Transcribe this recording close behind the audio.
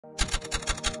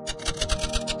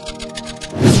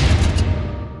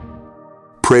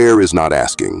Prayer is not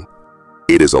asking.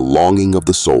 It is a longing of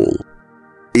the soul.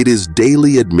 It is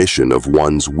daily admission of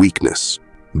one's weakness.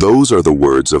 Those are the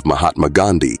words of Mahatma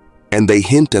Gandhi, and they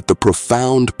hint at the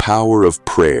profound power of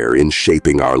prayer in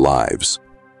shaping our lives.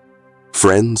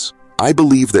 Friends, I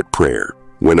believe that prayer,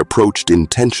 when approached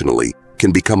intentionally,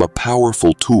 can become a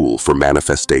powerful tool for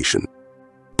manifestation.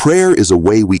 Prayer is a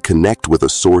way we connect with a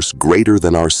source greater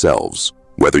than ourselves,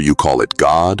 whether you call it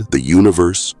God, the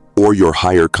universe, or your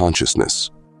higher consciousness.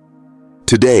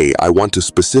 Today, I want to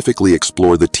specifically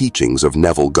explore the teachings of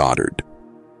Neville Goddard.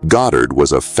 Goddard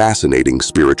was a fascinating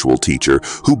spiritual teacher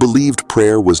who believed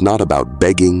prayer was not about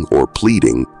begging or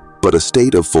pleading, but a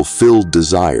state of fulfilled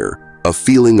desire, a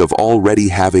feeling of already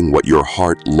having what your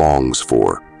heart longs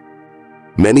for.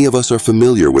 Many of us are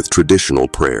familiar with traditional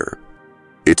prayer.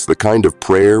 It's the kind of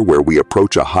prayer where we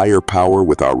approach a higher power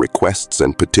with our requests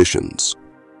and petitions.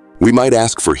 We might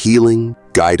ask for healing,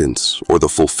 guidance, or the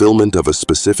fulfillment of a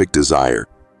specific desire.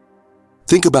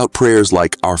 Think about prayers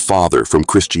like Our Father from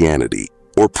Christianity,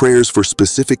 or prayers for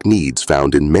specific needs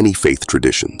found in many faith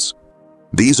traditions.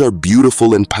 These are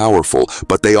beautiful and powerful,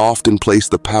 but they often place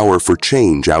the power for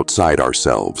change outside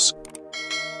ourselves.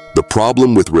 The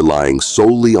problem with relying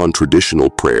solely on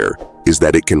traditional prayer is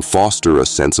that it can foster a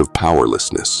sense of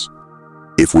powerlessness.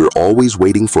 If we're always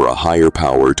waiting for a higher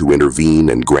power to intervene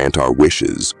and grant our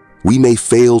wishes, we may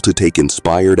fail to take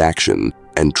inspired action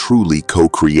and truly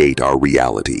co-create our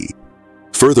reality.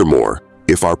 Furthermore,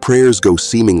 if our prayers go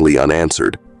seemingly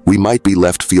unanswered, we might be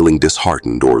left feeling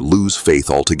disheartened or lose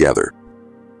faith altogether.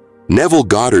 Neville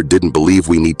Goddard didn't believe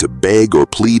we need to beg or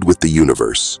plead with the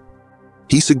universe.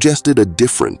 He suggested a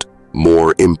different,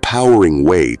 more empowering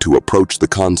way to approach the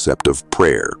concept of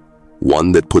prayer,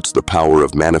 one that puts the power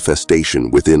of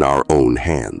manifestation within our own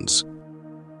hands.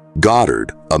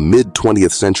 Goddard, a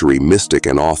mid-20th century mystic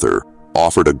and author,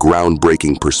 offered a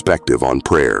groundbreaking perspective on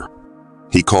prayer.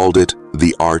 He called it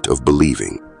the art of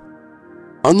believing.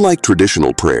 Unlike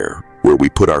traditional prayer, where we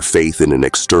put our faith in an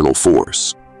external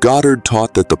force, Goddard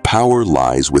taught that the power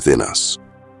lies within us.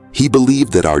 He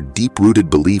believed that our deep-rooted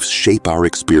beliefs shape our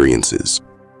experiences.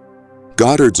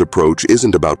 Goddard's approach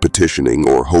isn't about petitioning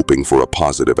or hoping for a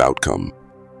positive outcome.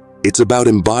 It's about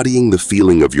embodying the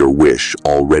feeling of your wish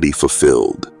already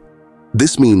fulfilled.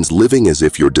 This means living as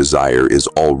if your desire is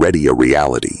already a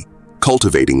reality,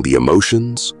 cultivating the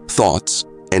emotions, thoughts,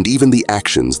 and even the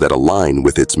actions that align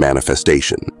with its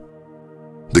manifestation.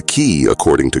 The key,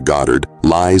 according to Goddard,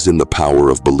 lies in the power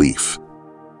of belief.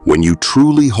 When you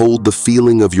truly hold the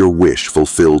feeling of your wish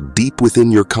fulfilled deep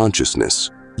within your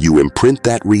consciousness, you imprint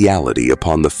that reality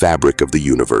upon the fabric of the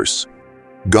universe.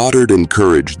 Goddard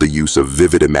encouraged the use of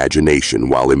vivid imagination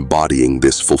while embodying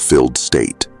this fulfilled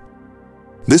state.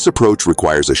 This approach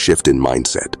requires a shift in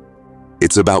mindset.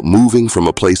 It's about moving from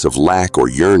a place of lack or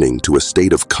yearning to a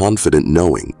state of confident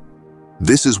knowing.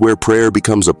 This is where prayer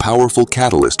becomes a powerful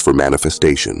catalyst for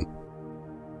manifestation.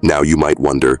 Now you might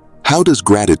wonder, how does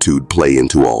gratitude play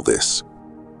into all this?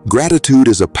 Gratitude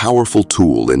is a powerful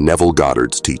tool in Neville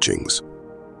Goddard's teachings.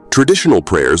 Traditional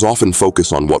prayers often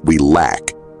focus on what we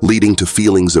lack, leading to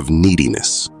feelings of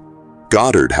neediness.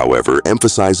 Goddard, however,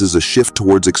 emphasizes a shift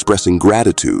towards expressing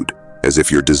gratitude, as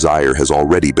if your desire has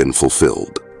already been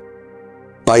fulfilled.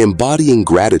 By embodying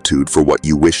gratitude for what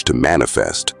you wish to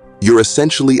manifest, you're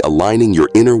essentially aligning your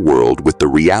inner world with the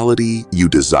reality you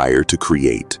desire to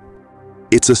create.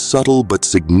 It's a subtle but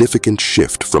significant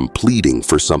shift from pleading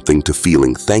for something to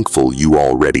feeling thankful you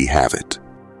already have it.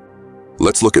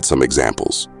 Let's look at some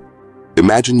examples.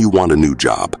 Imagine you want a new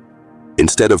job.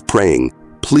 Instead of praying,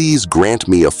 "Please grant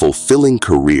me a fulfilling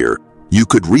career," you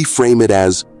could reframe it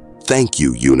as, "Thank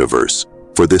you, universe,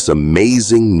 for this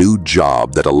amazing new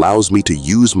job that allows me to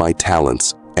use my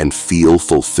talents and feel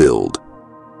fulfilled."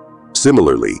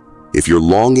 Similarly, if you're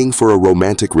longing for a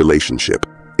romantic relationship,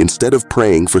 instead of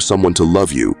praying for someone to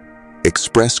love you,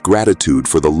 express gratitude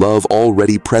for the love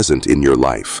already present in your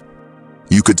life.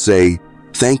 You could say,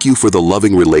 "Thank you for the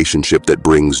loving relationship that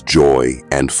brings joy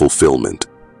and fulfillment."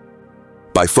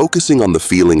 By focusing on the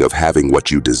feeling of having what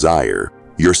you desire,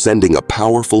 you're sending a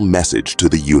powerful message to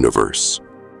the universe.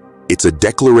 It's a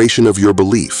declaration of your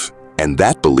belief, and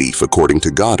that belief, according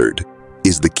to Goddard,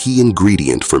 is the key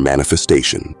ingredient for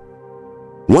manifestation.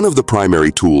 One of the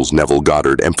primary tools Neville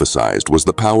Goddard emphasized was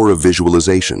the power of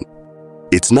visualization.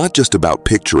 It's not just about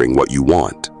picturing what you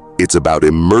want, it's about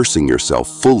immersing yourself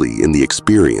fully in the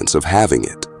experience of having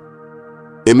it.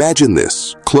 Imagine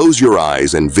this: close your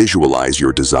eyes and visualize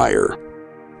your desire.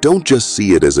 Don't just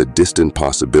see it as a distant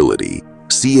possibility,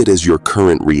 see it as your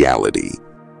current reality.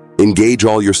 Engage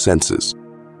all your senses.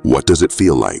 What does it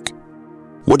feel like?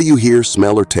 What do you hear,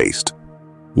 smell, or taste?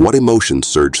 What emotions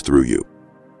surge through you?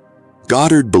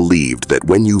 Goddard believed that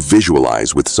when you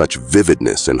visualize with such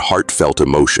vividness and heartfelt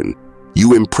emotion,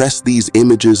 you impress these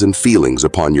images and feelings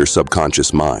upon your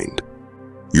subconscious mind.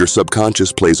 Your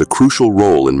subconscious plays a crucial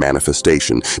role in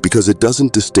manifestation because it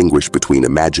doesn't distinguish between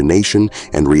imagination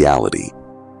and reality.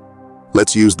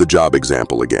 Let's use the job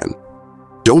example again.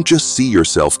 Don't just see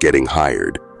yourself getting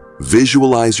hired.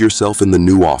 Visualize yourself in the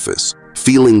new office,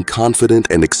 feeling confident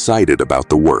and excited about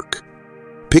the work.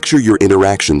 Picture your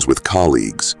interactions with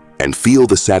colleagues and feel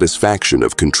the satisfaction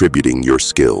of contributing your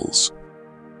skills.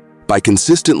 By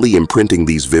consistently imprinting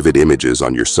these vivid images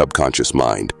on your subconscious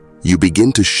mind, you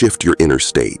begin to shift your inner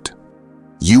state.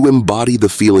 You embody the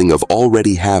feeling of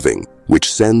already having,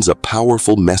 which sends a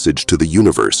powerful message to the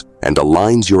universe and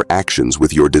aligns your actions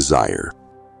with your desire.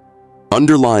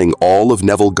 Underlying all of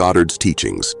Neville Goddard's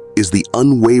teachings is the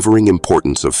unwavering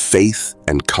importance of faith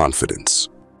and confidence.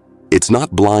 It's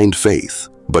not blind faith,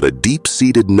 but a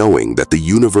deep-seated knowing that the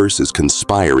universe is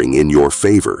conspiring in your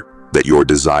favor, that your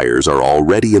desires are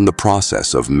already in the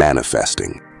process of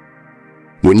manifesting.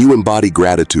 When you embody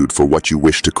gratitude for what you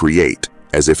wish to create,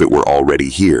 as if it were already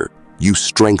here, you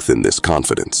strengthen this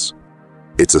confidence.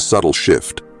 It's a subtle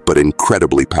shift, but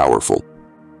incredibly powerful.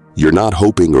 You're not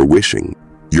hoping or wishing,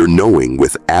 you're knowing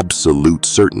with absolute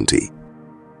certainty.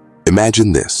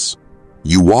 Imagine this.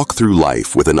 You walk through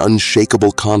life with an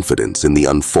unshakable confidence in the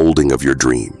unfolding of your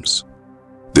dreams.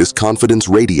 This confidence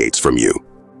radiates from you.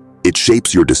 It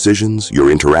shapes your decisions,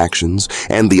 your interactions,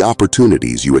 and the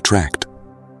opportunities you attract.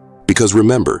 Because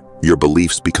remember, your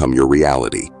beliefs become your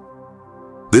reality.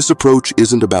 This approach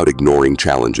isn't about ignoring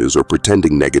challenges or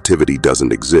pretending negativity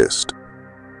doesn't exist.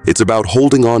 It's about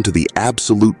holding on to the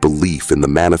absolute belief in the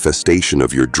manifestation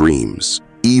of your dreams,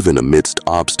 even amidst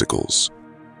obstacles.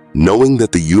 Knowing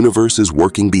that the universe is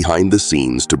working behind the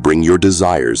scenes to bring your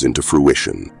desires into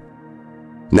fruition.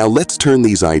 Now let's turn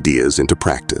these ideas into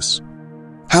practice.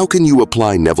 How can you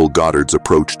apply Neville Goddard's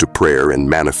approach to prayer and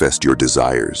manifest your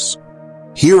desires?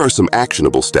 Here are some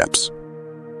actionable steps.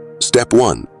 Step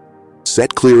 1.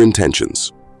 Set clear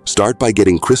intentions. Start by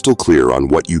getting crystal clear on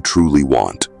what you truly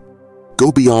want. Go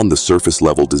beyond the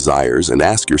surface-level desires and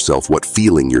ask yourself what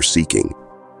feeling you're seeking.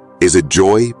 Is it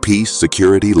joy, peace,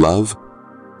 security, love?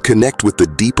 Connect with the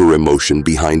deeper emotion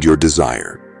behind your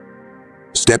desire.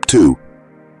 Step 2.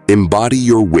 Embody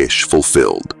your wish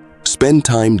fulfilled. Spend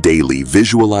time daily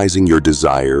visualizing your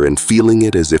desire and feeling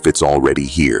it as if it's already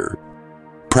here.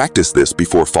 Practice this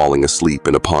before falling asleep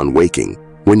and upon waking,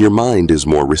 when your mind is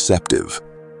more receptive.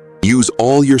 Use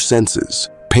all your senses,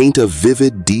 paint a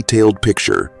vivid, detailed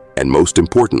picture, and most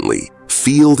importantly,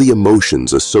 feel the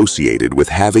emotions associated with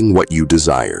having what you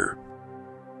desire.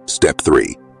 Step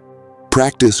 3.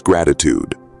 Practice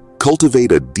gratitude.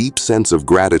 Cultivate a deep sense of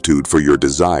gratitude for your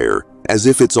desire as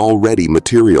if it's already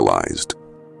materialized.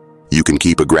 You can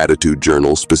keep a gratitude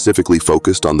journal specifically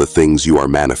focused on the things you are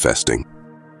manifesting.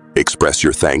 Express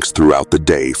your thanks throughout the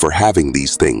day for having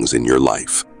these things in your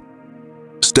life.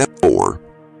 Step 4.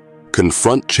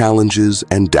 Confront challenges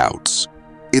and doubts.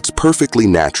 It's perfectly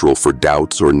natural for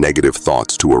doubts or negative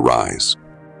thoughts to arise.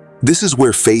 This is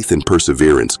where faith and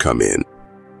perseverance come in.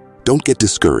 Don't get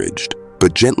discouraged,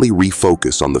 but gently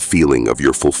refocus on the feeling of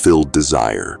your fulfilled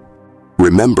desire.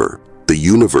 Remember, the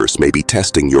universe may be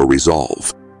testing your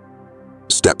resolve.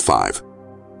 Step 5.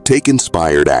 Take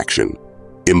inspired action.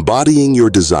 Embodying your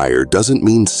desire doesn't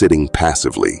mean sitting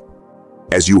passively.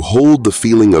 As you hold the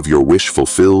feeling of your wish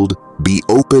fulfilled, be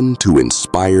open to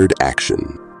inspired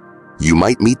action. You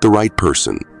might meet the right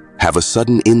person, have a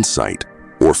sudden insight,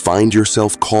 or find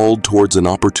yourself called towards an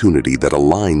opportunity that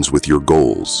aligns with your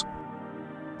goals.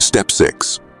 Step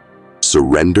 6.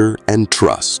 Surrender and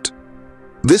trust.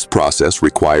 This process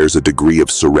requires a degree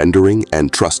of surrendering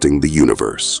and trusting the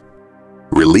universe.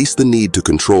 Release the need to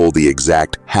control the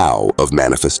exact how of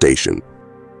manifestation.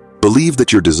 Believe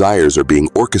that your desires are being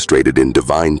orchestrated in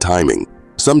divine timing,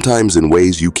 sometimes in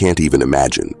ways you can't even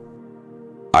imagine.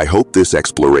 I hope this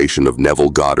exploration of Neville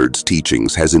Goddard's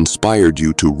teachings has inspired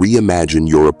you to reimagine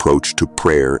your approach to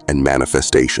prayer and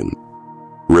manifestation.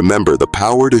 Remember, the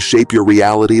power to shape your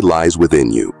reality lies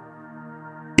within you.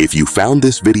 If you found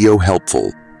this video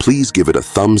helpful, please give it a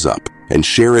thumbs up and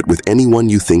share it with anyone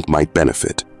you think might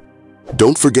benefit.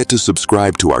 Don't forget to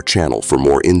subscribe to our channel for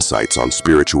more insights on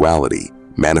spirituality,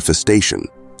 manifestation,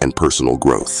 and personal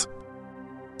growth.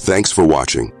 Thanks for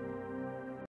watching.